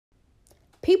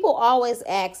People always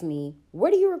ask me,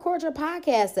 where do you record your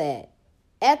podcast at?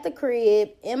 At the crib,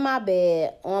 in my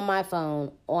bed, on my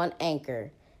phone, on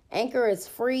Anchor. Anchor is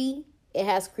free. It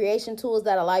has creation tools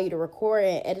that allow you to record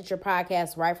and edit your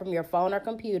podcast right from your phone or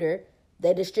computer.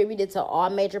 They distribute it to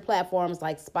all major platforms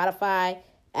like Spotify,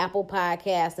 Apple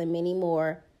Podcasts, and many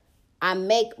more. I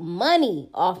make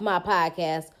money off my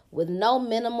podcast with no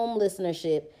minimum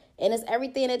listenership. And it's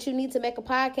everything that you need to make a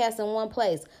podcast in one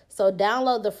place. So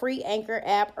download the free Anchor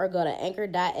app or go to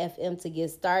anchor.fm to get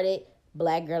started.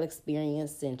 Black Girl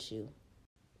Experience sent you.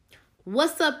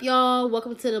 What's up, y'all?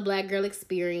 Welcome to the Black Girl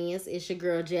Experience. It's your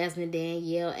girl, Jasmine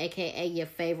Danielle, a.k.a. your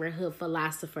favorite hood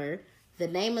philosopher. The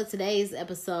name of today's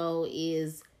episode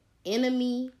is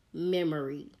Enemy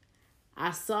Memory. I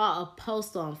saw a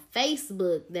post on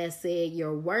Facebook that said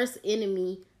your worst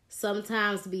enemy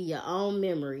sometimes be your own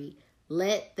memory.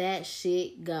 Let that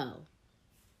shit go.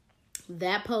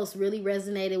 That post really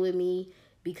resonated with me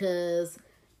because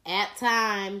at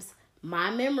times my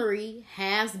memory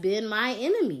has been my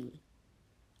enemy.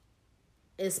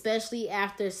 Especially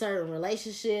after certain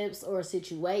relationships or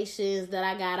situations that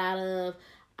I got out of,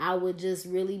 I would just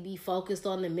really be focused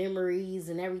on the memories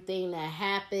and everything that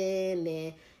happened.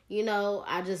 And,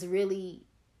 I just really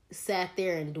sat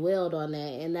there and dwelled on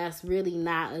that. And that's really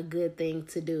not a good thing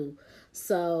to do.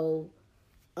 So,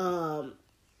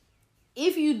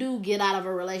 if you do get out of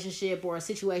a relationship or a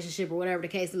situationship or whatever the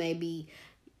case may be,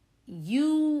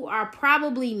 you are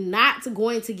probably not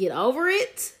going to get over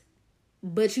it,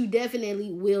 but you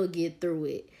definitely will get through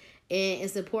it. And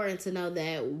it's important to know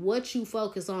that what you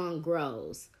focus on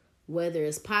grows, whether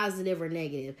it's positive or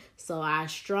negative. So I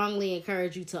strongly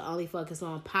encourage you to only focus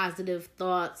on positive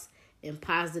thoughts and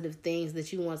positive things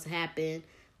that you want to happen.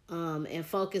 And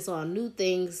focus on new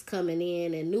things coming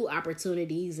in and new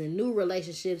opportunities and new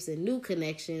relationships and new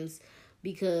connections,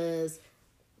 because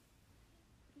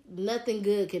nothing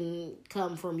good can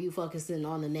come from you focusing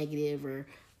on the negative or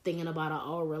thinking about an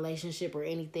old relationship or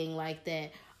anything like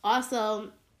that.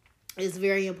 Also, it's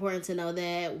very important to know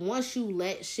that once you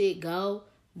let shit go,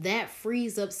 that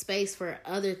frees up space for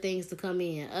other things to come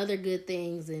in, other good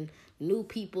things and new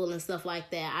people and stuff like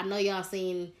that. I know y'all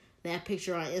seen that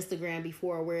picture on Instagram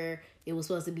before where it was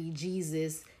supposed to be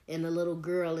Jesus and the little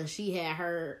girl, and she had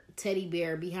her teddy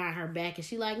bear behind her back, and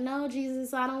she like, no,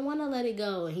 Jesus, I don't want to let it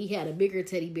go. And he had a bigger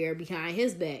teddy bear behind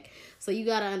his back. So you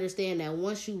got to understand that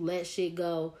once you let shit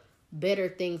go, better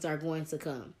things are going to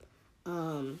come.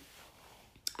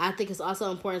 I think it's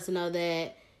also important to know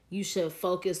that you should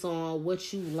focus on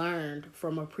what you learned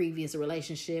from a previous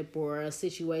relationship or a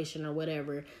situation or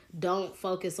whatever. Don't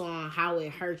focus on how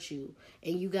it hurt you.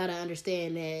 And you got to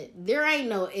understand that there ain't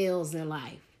no L's in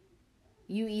life.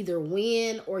 You either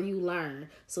win or you learn.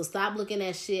 So stop looking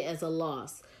at shit as a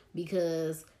loss,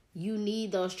 because you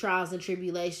need those trials and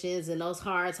tribulations and those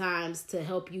hard times to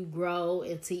help you grow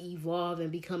and to evolve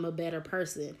and become a better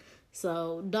person.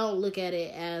 So don't look at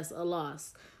it as a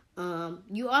loss.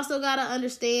 You also got to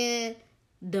understand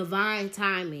divine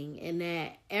timing and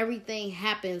that everything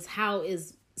happens how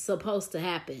it's supposed to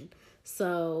happen.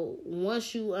 So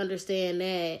once you understand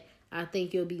that, I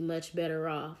think you'll be much better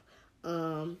off.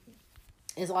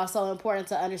 It's also important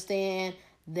to understand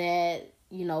that,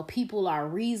 people are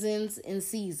reasons and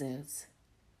seasons.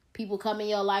 People come in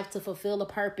your life to fulfill a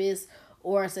purpose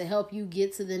or to help you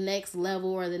get to the next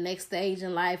level or the next stage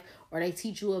in life, or they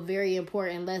teach you a very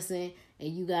important lesson. And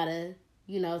you gotta,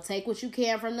 take what you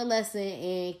can from the lesson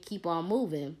and keep on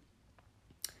moving.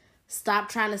 Stop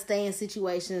trying to stay in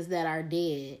situations that are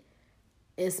dead,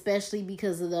 especially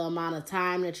because of the amount of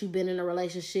time that you've been in a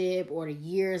relationship or the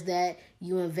years that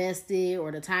you invested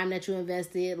or the time that you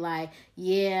invested. Like,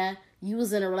 yeah, you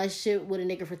was in a relationship with a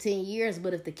nigga for 10 years,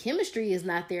 but if the chemistry is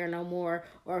not there no more,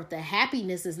 or if the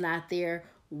happiness is not there,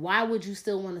 why would you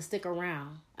still want to stick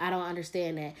around? I don't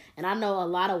understand that. And I know a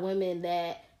lot of women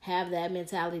that have that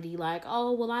mentality like,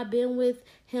 oh, well, I've been with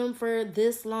him for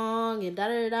this long and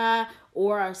da-da-da.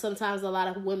 Or sometimes a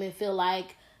lot of women feel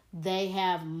like they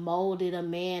have molded a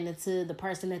man into the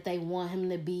person that they want him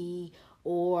to be,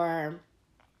 or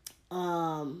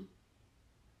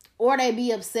they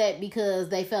be upset because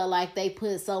they felt like they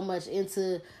put so much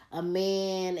into a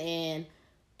man and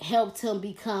helped him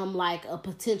become like a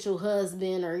potential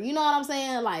husband, or you know what I'm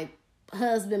saying? Like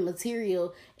husband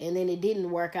material, and then it didn't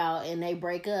work out and they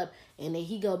break up, and then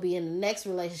he go be in the next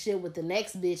relationship with the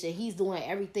next bitch, and he's doing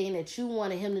everything that you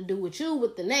wanted him to do with you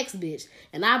with the next bitch.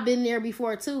 And I've been there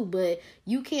before too, but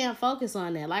you can't focus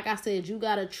on that. Like I said, you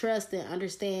gotta trust and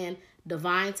understand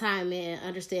divine timing and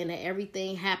understand that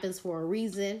everything happens for a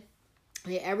reason,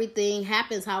 and everything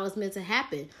happens how it's meant to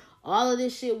happen. All of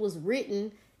this shit was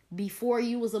written before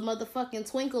you was a motherfucking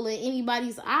twinkle in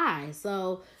anybody's eye.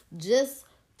 So just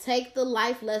take the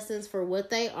life lessons for what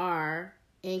they are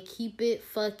and keep it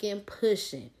fucking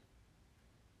pushing.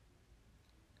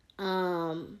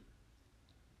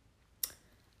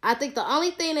 I think the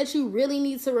only thing that you really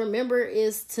need to remember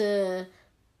is to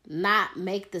not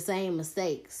make the same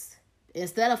mistakes.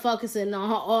 Instead of focusing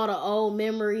on all the old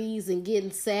memories and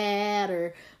getting sad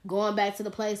or going back to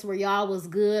the place where y'all was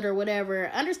good or whatever,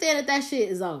 understand that shit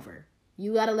is over.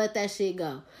 You got to let that shit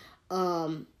go.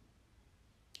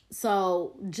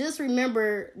 So just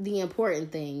remember the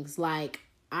important things. Like,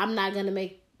 I'm not going to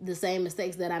make the same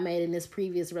mistakes that I made in this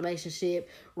previous relationship.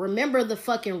 Remember the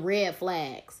fucking red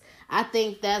flags. I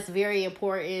think that's very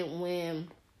important when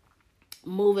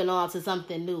moving on to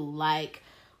something new. Like,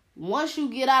 once you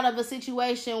get out of a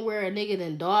situation where a nigga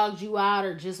done dogged you out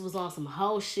or just was on some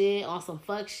hoe shit, on some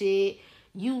fuck shit,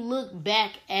 you look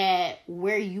back at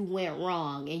where you went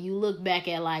wrong. And you look back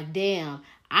at like, damn,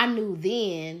 I knew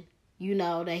then,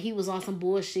 that he was on some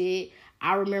bullshit.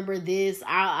 I remember this.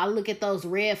 I look at those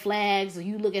red flags, or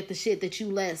you look at the shit that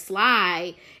you let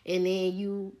slide, and then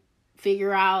you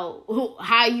figure out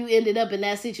how you ended up in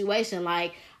that situation.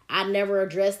 Like, I never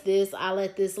addressed this. I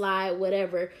let this slide,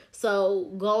 whatever.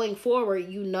 So going forward,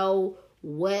 you know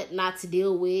what not to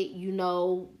deal with. You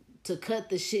know to cut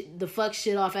the fuck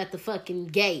shit off at the fucking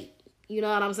gate. You know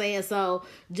what I'm saying? So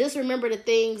just remember the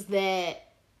things that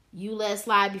you let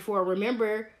slide before.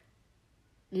 Remember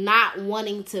not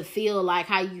wanting to feel like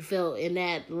how you felt in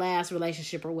that last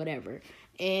relationship or whatever.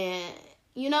 And,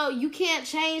 you can't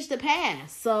change the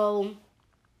past. So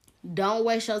don't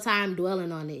waste your time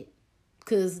dwelling on it.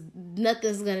 Because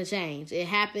nothing's going to change. It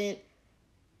happened.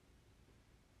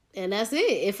 And that's it.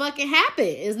 It fucking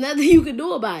happened. There's nothing you can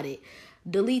do about it.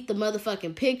 Delete the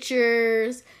motherfucking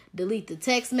pictures. Delete the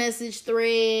text message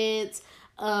threads.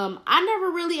 I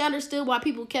never really understood why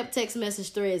people kept text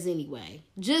message threads anyway.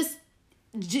 Just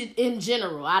in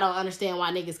general, I don't understand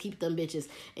why niggas keep them bitches.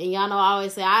 And y'all know I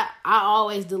always say I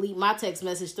always delete my text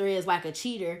message threads like a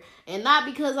cheater. And not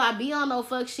because I be on no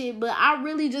fuck shit, but I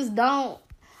really just don't.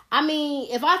 I mean,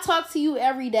 if I talk to you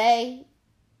every day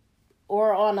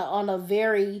or on a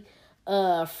very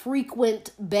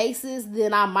frequent basis,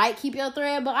 then I might keep your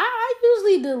thread. But I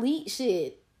usually delete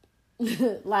shit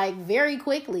like very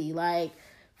quickly. Like,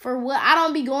 for what? I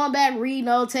don't be going back reading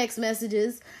no text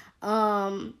messages.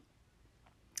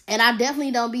 And I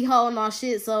definitely don't be holding on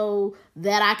shit so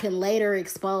that I can later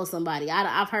expose somebody.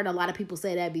 I've heard a lot of people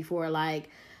say that before. Like,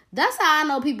 that's how I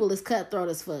know people is cutthroat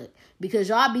as fuck. Because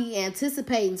y'all be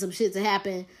anticipating some shit to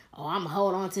happen. Oh, I'm going to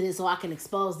hold on to this so I can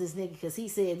expose this nigga because he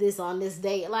said this on this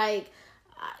date. Like,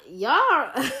 y'all,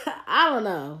 I don't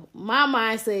know. My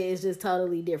mindset is just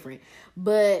totally different.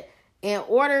 But in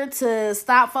order to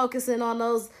stop focusing on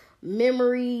those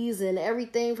memories and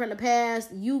everything from the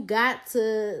past, you got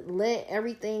to let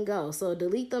everything go. So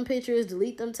delete them pictures,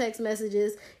 delete them text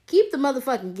messages, keep the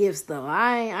motherfucking gifts though.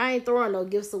 I ain't throwing no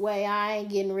gifts away. I ain't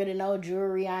getting rid of no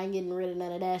jewelry. I ain't getting rid of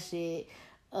none of that shit.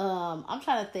 I'm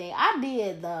trying to think. I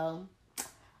did though.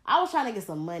 I was trying to get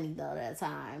some money though that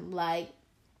time. Like,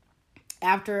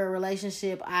 after a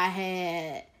relationship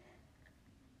I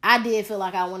did feel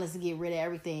like I wanted to get rid of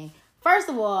everything. First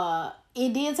of all,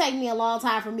 it did take me a long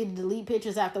time for me to delete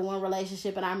pictures after one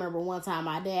relationship. And I remember one time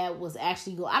my dad was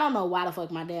actually I don't know why the fuck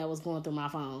my dad was going through my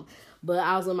phone. But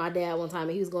I was with my dad one time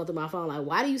and he was going through my phone like,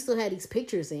 why do you still have these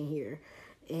pictures in here?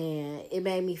 And it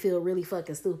made me feel really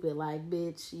fucking stupid. Like,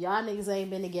 bitch, y'all niggas ain't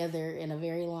been together in a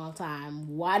very long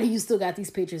time. Why do you still got these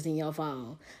pictures in your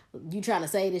phone? You trying to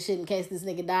say this shit in case this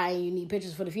nigga die and you need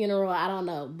pictures for the funeral? I don't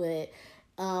know. But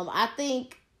I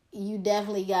think you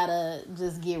definitely gotta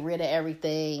just get rid of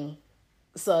everything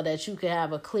so that you can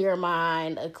have a clear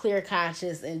mind, a clear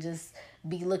conscience, and just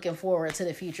be looking forward to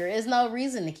the future. There's no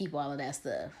reason to keep all of that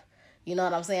stuff. You know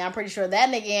what I'm saying? I'm pretty sure that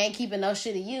nigga ain't keeping no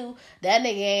shit of you. That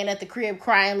nigga ain't at the crib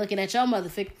crying looking at your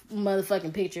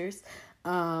motherfucking pictures.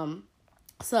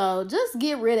 So just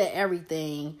get rid of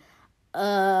everything.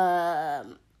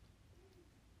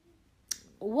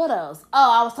 What else?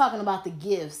 Oh, I was talking about the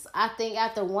gifts. I think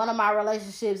after one of my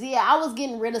relationships, I was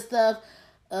getting rid of stuff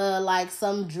like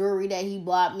some jewelry that he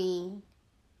bought me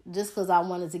just because I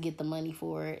wanted to get the money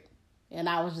for it. And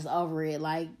I was just over it.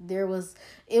 Like, it was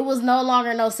no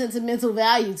longer no sentimental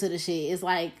value to the shit. It's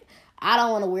like, I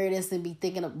don't want to wear this and be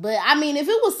thinking of, but I mean, if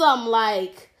it was something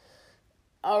like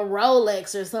a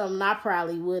Rolex or something, I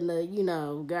probably wouldn't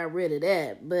have, got rid of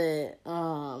that. But,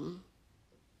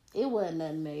 it wasn't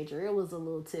nothing major. It was a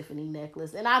little Tiffany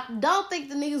necklace. And I don't think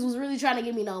the niggas was really trying to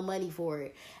give me no money for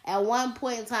it. At one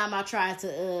point in time, I tried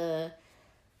to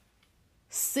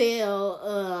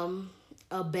sell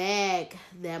a bag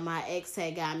that my ex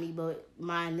had got me, but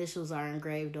my initials are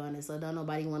engraved on it, so don't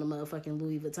nobody want a motherfucking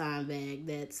Louis Vuitton bag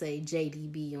that say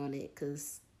JDB on it,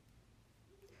 because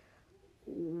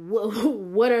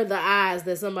what are the odds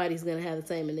that somebody's gonna have the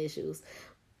same initials?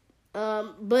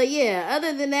 But yeah,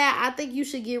 other than that, I think you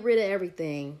should get rid of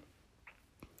everything.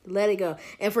 Let it go.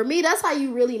 And for me, that's how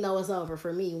you really know it's over.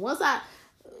 For me,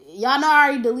 y'all know I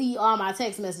already delete all my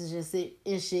text messages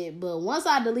and shit, but once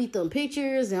I delete them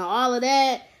pictures and all of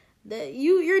that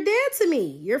you're dead to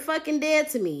me. You're fucking dead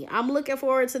to me. I'm looking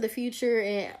forward to the future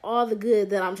and all the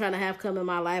good that I'm trying to have come in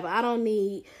my life. I don't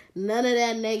need none of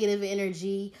that negative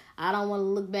energy. I don't want to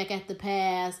look back at the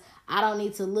past. I don't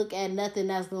need to look at nothing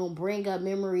that's going to bring up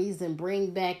memories and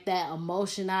bring back that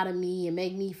emotion out of me and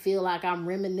make me feel like I'm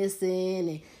reminiscing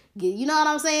and you know what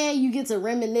I'm saying? You get to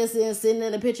reminiscing, sitting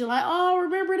in a picture like, oh,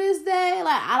 remember this day?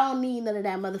 Like, I don't need none of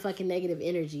that motherfucking negative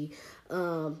energy.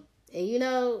 And you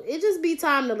know, it just be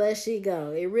time to let shit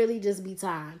go. It really just be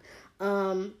time.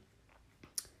 I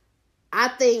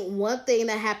think one thing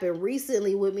that happened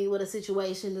recently with me with a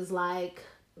situation is like,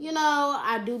 you know,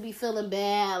 I do be feeling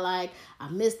bad. Like, I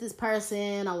miss this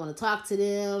person. I want to talk to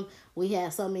them. We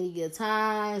had so many good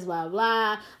times, blah,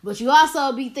 blah. But you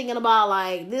also be thinking about,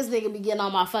 like, this nigga be getting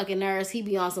on my fucking nerves. He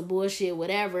be on some bullshit,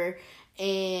 whatever.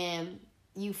 And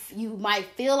you might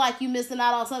feel like you missing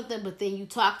out on something, but then you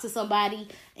talk to somebody,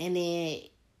 and then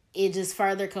it just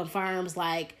further confirms,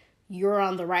 like, you're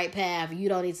on the right path. You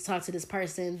don't need to talk to this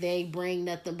person. They bring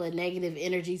nothing but negative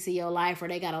energy to your life, or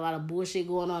they got a lot of bullshit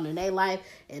going on in their life,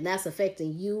 and that's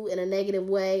affecting you in a negative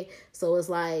way. So it's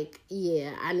like,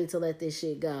 yeah, I need to let this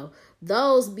shit go.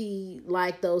 Those be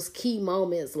like those key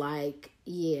moments, like,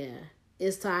 yeah,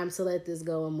 it's time to let this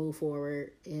go and move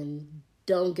forward and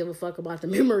don't give a fuck about the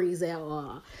memories at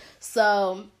all.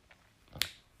 So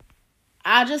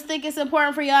I just think it's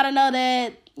important for y'all to know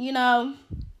that, you know,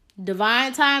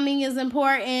 divine timing is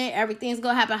important. Everything's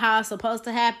gonna happen how it's supposed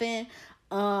to happen.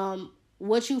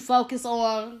 What you focus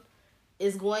on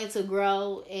is going to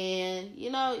grow, and you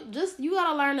know, just you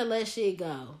gotta learn to let shit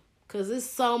go, cause it's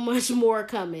so much more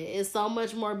coming. It's so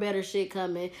much more better shit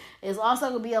coming. It's also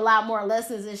gonna be a lot more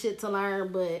lessons and shit to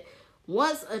learn. But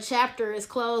once a chapter is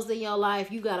closed in your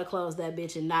life, you gotta close that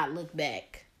bitch and not look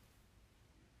back.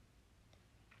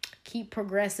 Keep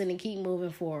progressing and keep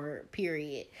moving forward,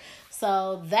 period.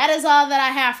 So that is all that I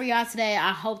have for y'all today.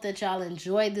 I hope that y'all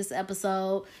enjoyed this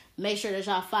episode. Make sure that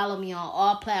y'all follow me on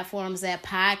all platforms at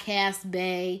Podcast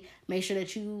Bay. Make sure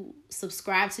that you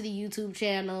subscribe to the YouTube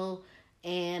channel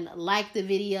and like the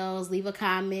videos. Leave a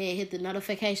comment. Hit the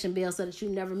notification bell so that you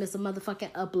never miss a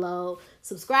motherfucking upload.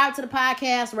 Subscribe to the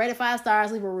podcast. Rate it 5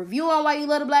 stars. Leave a review on Why You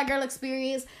Love the Black Girl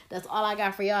Experience. That's all I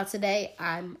got for y'all today.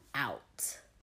 I'm out.